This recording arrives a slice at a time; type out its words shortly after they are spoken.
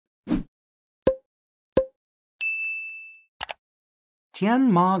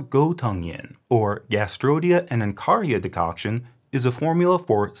Tian GOU TENG YIN, or Gastrodia and Uncaria Decoction, is a formula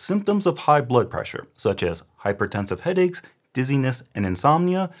for symptoms of high blood pressure, such as hypertensive headaches, dizziness, and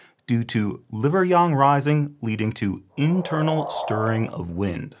insomnia, due to liver yang rising leading to internal stirring of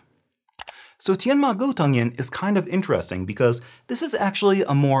wind. So Tian GOU TENG YIN is kind of interesting because this is actually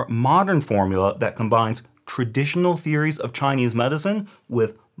a more modern formula that combines traditional theories of Chinese medicine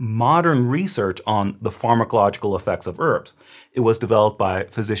with modern research on the pharmacological effects of herbs. It was developed by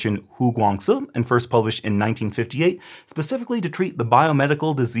physician Hu Guangci and first published in 1958, specifically to treat the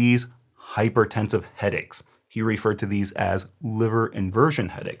biomedical disease hypertensive headaches. He referred to these as liver inversion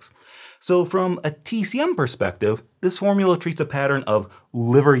headaches. So from a TCM perspective, this formula treats a pattern of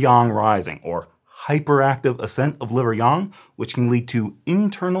liver yang rising, or hyperactive ascent of liver yang, which can lead to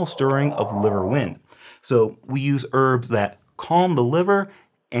internal stirring of liver wind. So we use herbs that calm the liver,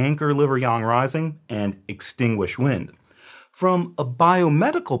 anchor liver yang rising, and extinguish wind. From a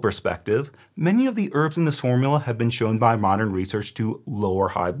biomedical perspective, many of the herbs in this formula have been shown by modern research to lower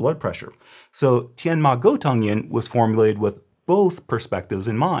high blood pressure. So Tian GOU TENG YIN was formulated with both perspectives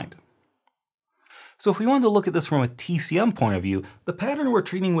in mind. So if we wanted to look at this from a TCM point of view, the pattern we're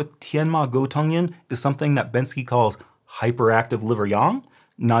treating with Tian GOU TENG YIN is something that Bensky calls hyperactive liver yang.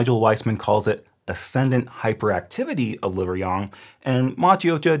 Nigel Weissman calls it ascendant hyperactivity of liver yang, and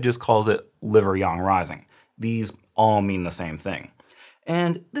Matsuocha just calls it liver yang rising. These all mean the same thing.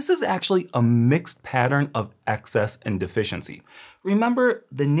 And this is actually a mixed pattern of excess and deficiency. Remember,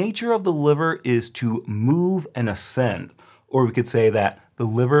 the nature of the liver is to move and ascend, or we could say that the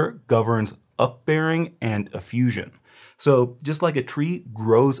liver governs upbearing and effusion. So just like a tree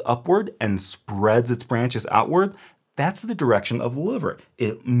grows upward and spreads its branches outward, that's the direction of the liver.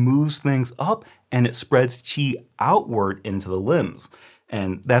 It moves things up and it spreads qi outward into the limbs.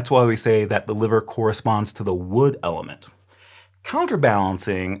 And that's why we say that the liver corresponds to the wood element.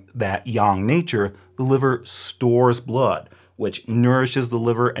 Counterbalancing that yang nature, the liver stores blood, which nourishes the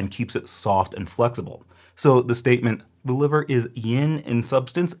liver and keeps it soft and flexible. So the statement, the liver is yin in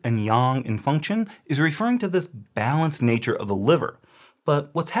substance and yang in function, is referring to this balanced nature of the liver.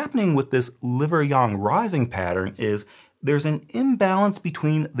 But what's happening with this liver yang rising pattern is there's an imbalance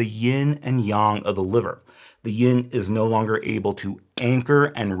between the yin and yang of the liver. The yin is no longer able to anchor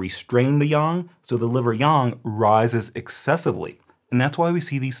and restrain the yang, so the liver yang rises excessively. And that's why we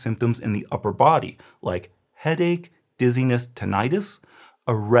see these symptoms in the upper body, like headache, dizziness, tinnitus,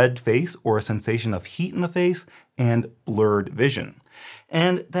 a red face or a sensation of heat in the face, and blurred vision.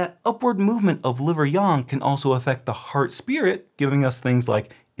 And that upward movement of liver yang can also affect the heart spirit, giving us things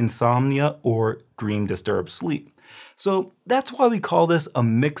like insomnia or dream-disturbed sleep. So that's why we call this a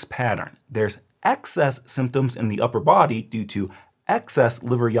mixed pattern. There's excess symptoms in the upper body due to excess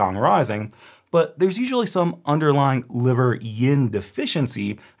liver yang rising, but there's usually some underlying liver yin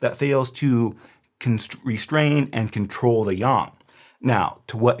deficiency that fails to restrain and control the yang. Now,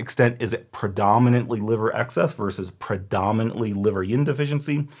 to what extent is it predominantly liver excess versus predominantly liver yin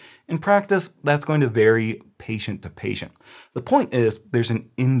deficiency? In practice, that's going to vary patient to patient. The point is, there's an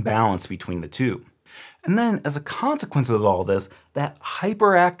imbalance between the two. And then, as a consequence of all this, that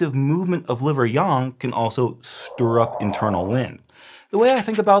hyperactive movement of liver yang can also stir up internal wind. The way I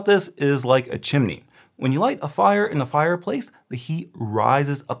think about this is like a chimney. When you light a fire in a fireplace, the heat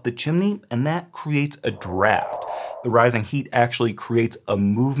rises up the chimney, and that creates a draft. The rising heat actually creates a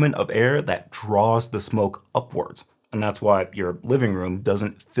movement of air that draws the smoke upwards. And that's why your living room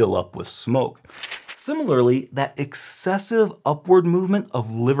doesn't fill up with smoke. Similarly, that excessive upward movement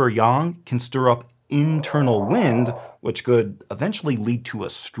of liver yang can stir up internal wind, which could eventually lead to a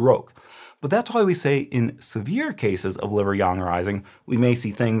stroke. But that's why we say in severe cases of liver yang rising, we may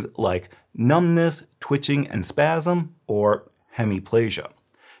see things like numbness, twitching, and spasm, or hemiplegia.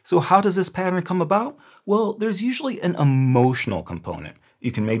 So how does this pattern come about? Well, there's usually an emotional component.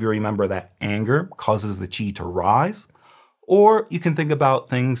 You can maybe remember that anger causes the qi to rise, or you can think about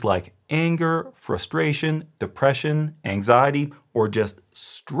things like anger, frustration, depression, anxiety, or just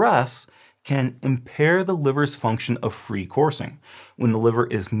stress can impair the liver's function of free coursing. When the liver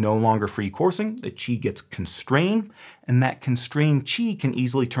is no longer free coursing, the qi gets constrained, and that constrained qi can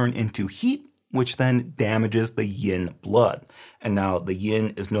easily turn into heat, which then damages the yin blood. And now the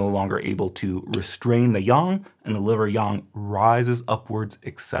yin is no longer able to restrain the yang, and the liver yang rises upwards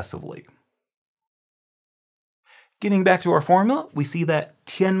excessively. Getting back to our formula, we see that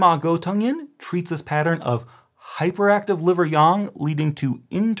Tian GOU TENG YIN treats this pattern of hyperactive liver yang leading to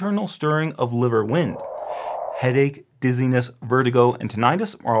internal stirring of liver wind. Headache, dizziness, vertigo, and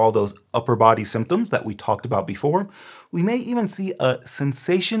tinnitus are all those upper body symptoms that we talked about before. We may even see a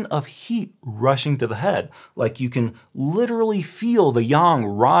sensation of heat rushing to the head, like you can literally feel the yang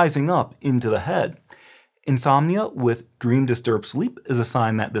rising up into the head. Insomnia with dream-disturbed sleep is a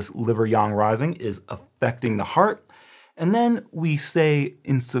sign that this liver yang rising is affecting the heart. And then we say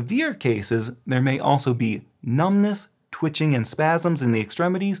in severe cases, there may also be numbness, twitching and spasms in the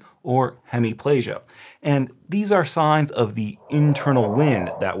extremities, or hemiplasia. And these are signs of the internal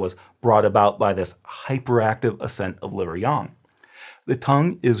wind that was brought about by this hyperactive ascent of liver yang. The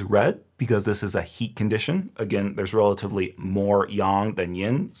tongue is red because this is a heat condition. Again, there's relatively more yang than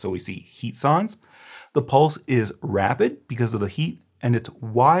yin, so we see heat signs. The pulse is rapid because of the heat, and it's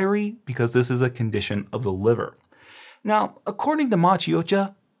wiry because this is a condition of the liver. Now, according to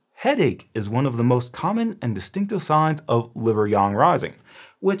Machiocha, headache is one of the most common and distinctive signs of liver yang rising,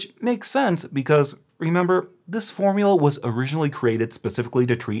 which makes sense because, remember, this formula was originally created specifically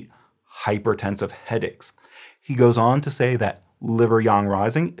to treat hypertensive headaches. He goes on to say that liver yang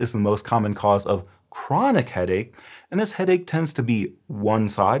rising is the most common cause of chronic headache, and this headache tends to be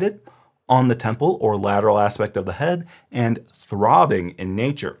one-sided, on the temple or lateral aspect of the head, and throbbing in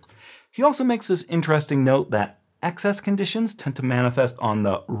nature. He also makes this interesting note that excess conditions tend to manifest on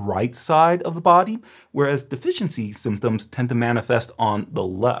the right side of the body, whereas deficiency symptoms tend to manifest on the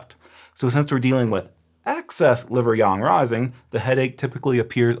left. So since we're dealing with excess liver yang rising, the headache typically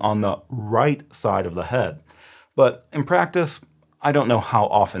appears on the right side of the head. But in practice, I don't know how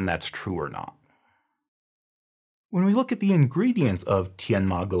often that's true or not. When we look at the ingredients of Tian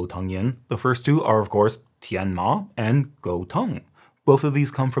Ma GOU TENG YIN, the first two are of course Tian Ma and GOU TENG. Both of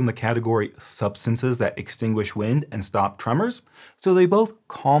these come from the category substances that extinguish wind and stop tremors, so they both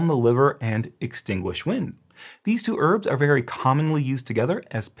calm the liver and extinguish wind. These two herbs are very commonly used together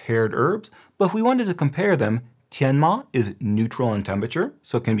as paired herbs, but if we wanted to compare them, Tian Ma is neutral in temperature,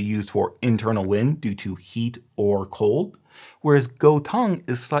 so it can be used for internal wind due to heat or cold, whereas GOU TENG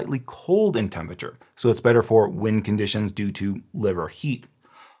is slightly cold in temperature, so it's better for wind conditions due to liver heat.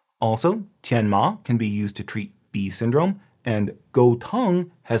 Also, Tian Ma can be used to treat bee syndrome, and GOU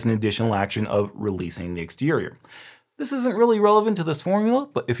TENG has an additional action of releasing the exterior. This isn't really relevant to this formula,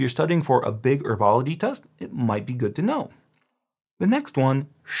 but if you're studying for a big herbology test, it might be good to know. The next one,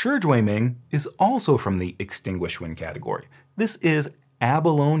 Ming, is also from the extinguished wind category. This is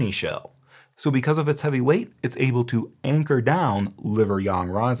abalone shell. So because of its heavy weight, it's able to anchor down liver yang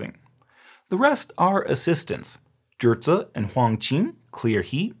rising. The rest are assistants. Zhizi and Huangqin clear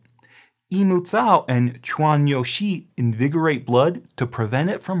heat. Yimu Cao and Chuan Niuxi invigorate blood to prevent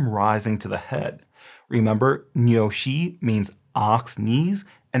it from rising to the head. Remember, Niuxi means ox knees,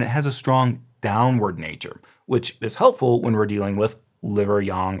 and it has a strong downward nature, which is helpful when we're dealing with liver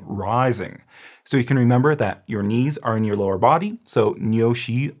yang rising. So you can remember that your knees are in your lower body, so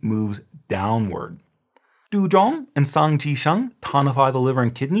Niuxi moves downward. Duzhong and Sangqisheng tonify the liver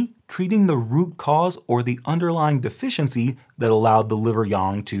and kidney, treating the root cause or the underlying deficiency that allowed the liver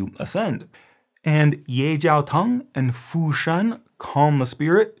yang to ascend. And Yejiaoteng and Fushen calm the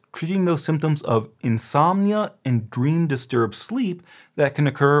spirit, treating those symptoms of insomnia and dream-disturbed sleep that can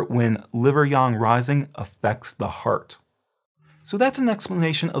occur when liver yang rising affects the heart. So that's an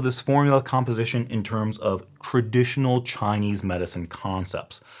explanation of this formula composition in terms of traditional Chinese medicine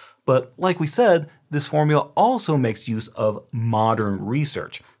concepts. But like we said, this formula also makes use of modern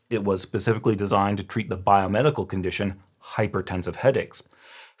research. It was specifically designed to treat the biomedical condition hypertensive headaches.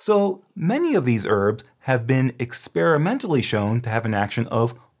 So many of these herbs have been experimentally shown to have an action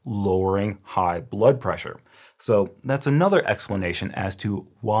of lowering high blood pressure. So that's another explanation as to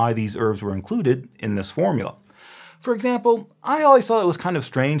why these herbs were included in this formula. For example, I always thought it was kind of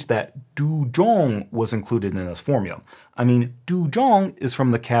strange that duzhong was included in this formula. I mean, duzhong is from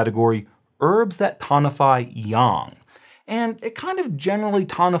the category herbs that tonify yang. And it kind of generally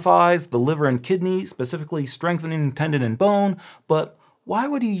tonifies the liver and kidney, specifically strengthening tendon and bone, but why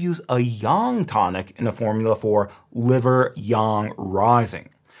would you use a yang tonic in a formula for liver yang rising?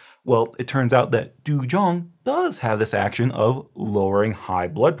 Well, it turns out that duzhong does have this action of lowering high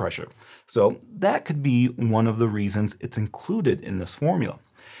blood pressure. So that could be one of the reasons it's included in this formula.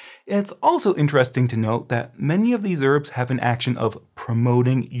 It's also interesting to note that many of these herbs have an action of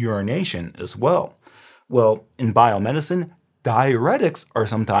promoting urination as well. Well, in biomedicine, diuretics are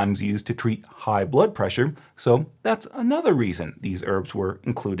sometimes used to treat high blood pressure, so that's another reason these herbs were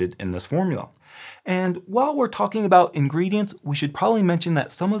included in this formula. And while we're talking about ingredients, we should probably mention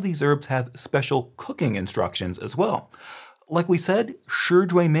that some of these herbs have special cooking instructions as well. Like we said,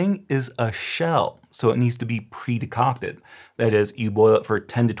 Ming is a shell, so it needs to be pre-decocted. That is, you boil it for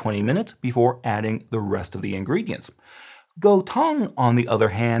 10 to 20 minutes before adding the rest of the ingredients. GOU TENG, on the other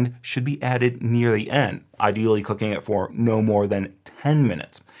hand, should be added near the end, ideally cooking it for no more than 10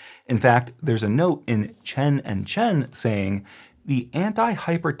 minutes. In fact, there's a note in Chen and Chen saying, the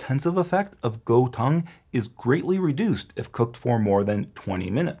anti-hypertensive effect of GOU TENG is greatly reduced if cooked for more than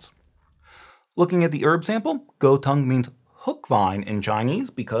 20 minutes. Looking at the herb sample, GOU TENG means hook vine in Chinese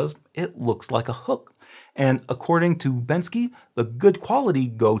because it looks like a hook. And according to Bensky, the good quality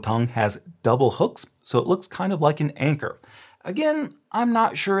GOU TENG has double hooks, so it looks kind of like an anchor. Again, I'm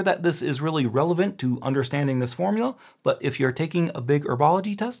not sure that this is really relevant to understanding this formula, but if you're taking a big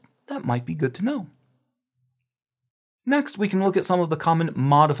herbology test, that might be good to know. Next, we can look at some of the common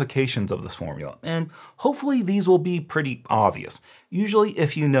modifications of this formula, and hopefully these will be pretty obvious. Usually,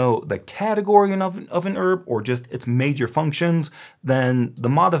 if you know the category of an herb or just its major functions, then the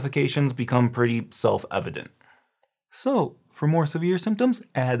modifications become pretty self-evident. So, for more severe symptoms,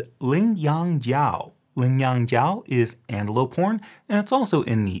 add Ling Yang Jiao. Ling Yang Jiao is antelope horn, and it's also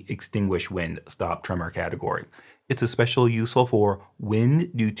in the extinguish wind, stop tremor category. It's especially useful for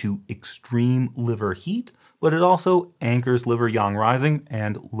wind due to extreme liver heat, but it also anchors liver yang rising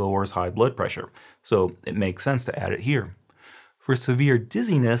and lowers high blood pressure, so it makes sense to add it here. For severe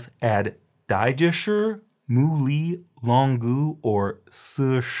dizziness, add Daijie, Mu Li, Longu, or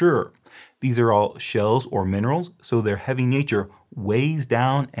Si Shi. These are all shells or minerals, so their heavy nature weighs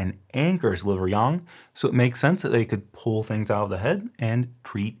down and anchors liver yang, so it makes sense that they could pull things out of the head and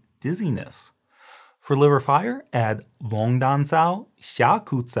treat dizziness. For liver fire, add Longdan Sao, Xia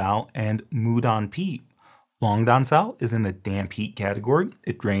Ku Cao, and Mudan Pi. Longdan Sao is in the damp heat category.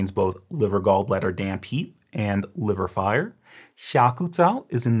 It drains both liver gallbladder damp heat and liver fire. Xia Ku Cao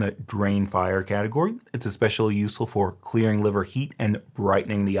is in the drain fire category. It's especially useful for clearing liver heat and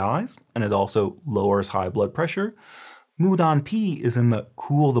brightening the eyes, and it also lowers high blood pressure. Mudan Pi is in the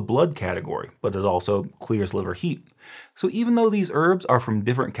cool the blood category, but it also clears liver heat. So even though these herbs are from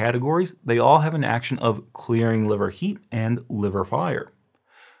different categories, they all have an action of clearing liver heat and liver fire.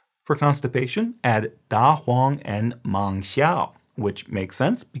 For constipation, add Da Huang and Mang Xiao, which makes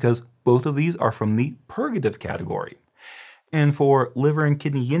sense because both of these are from the purgative category. And for liver and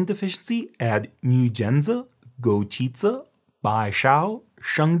kidney yin deficiency, add Nu Zhenzi, Gou Qizhi, Bai Shao,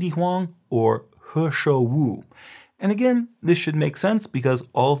 Sheng Di Huang, or He Shou Wu. And again, this should make sense because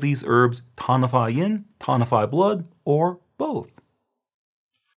all of these herbs tonify yin, tonify blood, or both.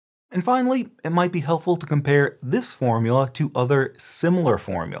 And finally, it might be helpful to compare this formula to other similar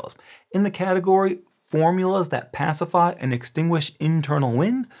formulas. In the category formulas that pacify and extinguish internal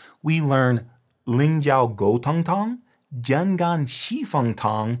wind, we learn Lingjiao Gou Teng Tang, Jiangan Xifeng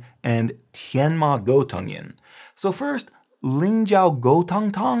Tang, and Tianma GOU TENG YIN. So first, Lingjiao Gou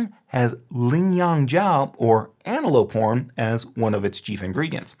Teng Tang has Ling Yang Jiao, or antelope horn, as one of its chief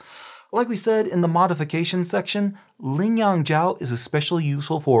ingredients. Like we said in the modifications section, Ling Yang Jiao is especially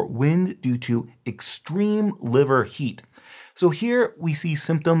useful for wind due to extreme liver heat. So here we see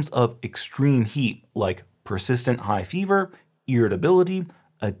symptoms of extreme heat, like persistent high fever, irritability,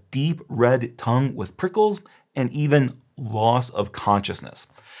 a deep red tongue with prickles, and even loss of consciousness.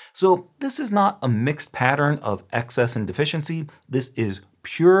 So this is not a mixed pattern of excess and deficiency. This is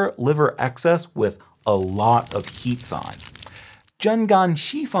pure liver excess with a lot of heat signs. Zhengan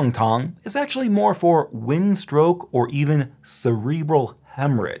Xifeng Tang is actually more for wind stroke or even cerebral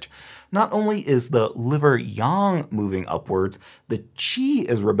hemorrhage. Not only is the liver yang moving upwards, the qi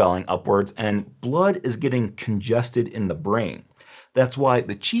is rebelling upwards and blood is getting congested in the brain. That's why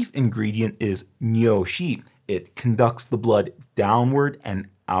the chief ingredient is niu shi. It conducts the blood downward and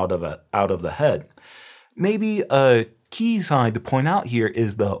out of the head. Maybe a key sign to point out here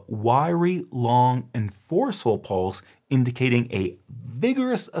is the wiry, long, and forceful pulse indicating a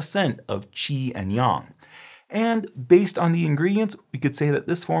vigorous ascent of qi and yang. And based on the ingredients, we could say that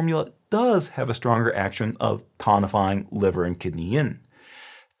this formula does have a stronger action of tonifying liver and kidney yin.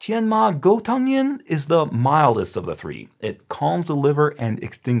 Tianma GOU TENG YIN is the mildest of the three. It calms the liver and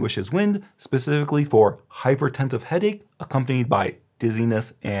extinguishes wind, specifically for hypertensive headache accompanied by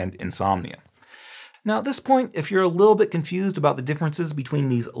dizziness and insomnia. Now at this point, if you're a little bit confused about the differences between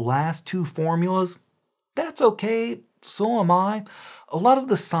these last two formulas, that's okay, so am I. A lot of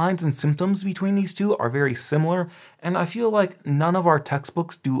the signs and symptoms between these two are very similar, and I feel like none of our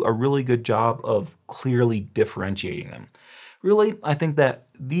textbooks do a really good job of clearly differentiating them. Really, I think that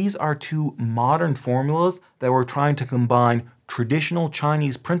these are two modern formulas that were trying to combine traditional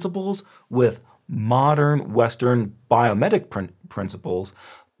Chinese principles with modern Western biomedic principles,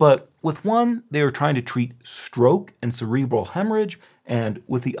 but with one, they were trying to treat stroke and cerebral hemorrhage, and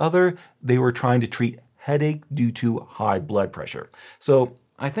with the other, they were trying to treat headache due to high blood pressure. So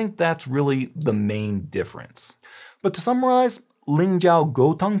I think that's really the main difference. But to summarize, Lingjiao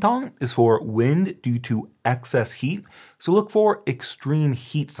Gou is for wind due to excess heat, so look for extreme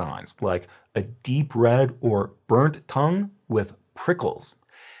heat signs like a deep red or burnt tongue with prickles.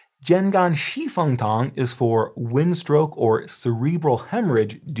 Jiangan Shifeng Tang is for wind stroke or cerebral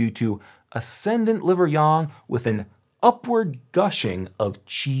hemorrhage due to ascendant liver yang with an upward gushing of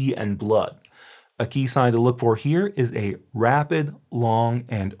qi and blood. A key sign to look for here is a rapid, long,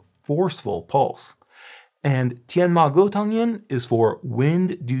 and forceful pulse. And Tian Gou Teng Yin is for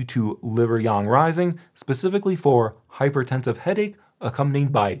wind due to liver yang rising, specifically for hypertensive headache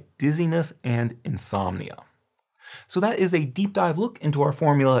accompanied by dizziness and insomnia. So that is a deep dive look into our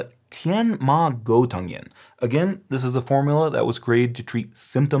formula Tian Gou Teng Yin. Again, this is a formula that was created to treat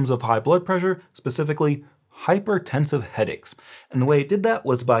symptoms of high blood pressure, specifically hypertensive headaches. And the way it did that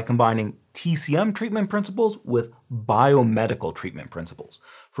was by combining TCM treatment principles with biomedical treatment principles.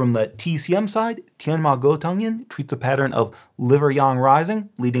 From the TCM side, Tian Gou Teng Yin treats a pattern of liver yang rising,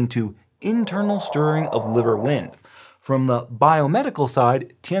 leading to internal stirring of liver wind. From the biomedical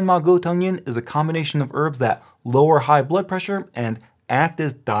side, Tian Gou Teng Yin is a combination of herbs that lower high blood pressure and act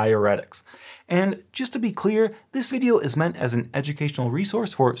as diuretics. And just to be clear, this video is meant as an educational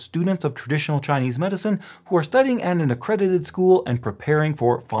resource for students of traditional Chinese medicine who are studying at an accredited school and preparing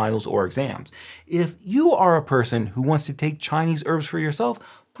for finals or exams. If you are a person who wants to take Chinese herbs for yourself,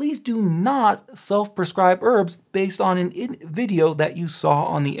 please do not self-prescribe herbs based on an video that you saw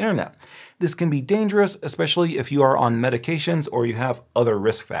on the internet. This can be dangerous, especially if you are on medications or you have other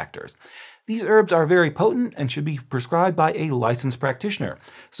risk factors. These herbs are very potent and should be prescribed by a licensed practitioner.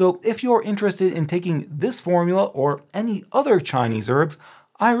 So if you're interested in taking this formula or any other Chinese herbs,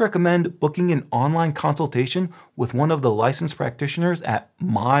 I recommend booking an online consultation with one of the licensed practitioners at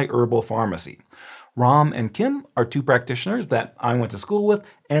My Herbal Pharmacy. Ram and Kim are two practitioners that I went to school with,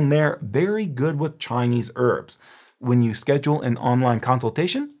 and they're very good with Chinese herbs. When you schedule an online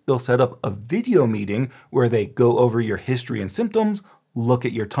consultation, they'll set up a video meeting where they go over your history and symptoms, look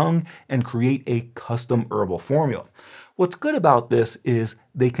at your tongue, and create a custom herbal formula. What's good about this is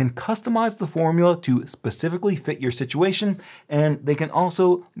they can customize the formula to specifically fit your situation, and they can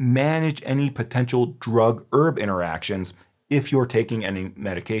also manage any potential drug-herb interactions if you're taking any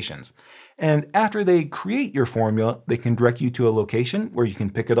medications. And after they create your formula, they can direct you to a location where you can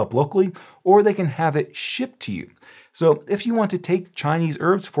pick it up locally, or they can have it shipped to you. So if you want to take Chinese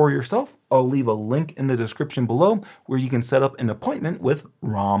herbs for yourself, I'll leave a link in the description below where you can set up an appointment with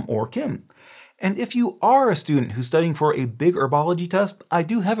Ram or Kim. And if you are a student who's studying for a big herbology test, I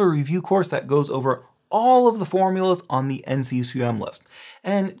do have a review course that goes over all of the formulas on the NCCM list.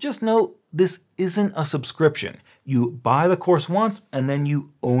 And just note, this isn't a subscription. You buy the course once and then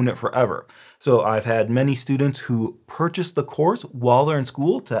you own it forever. So I've had many students who purchase the course while they're in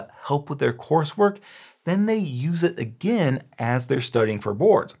school to help with their coursework. Then they use it again as they're studying for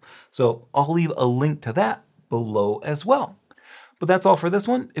boards. So I'll leave a link to that below as well. But that's all for this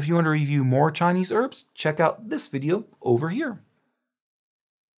one. If you want to review more Chinese herbs, check out this video over here.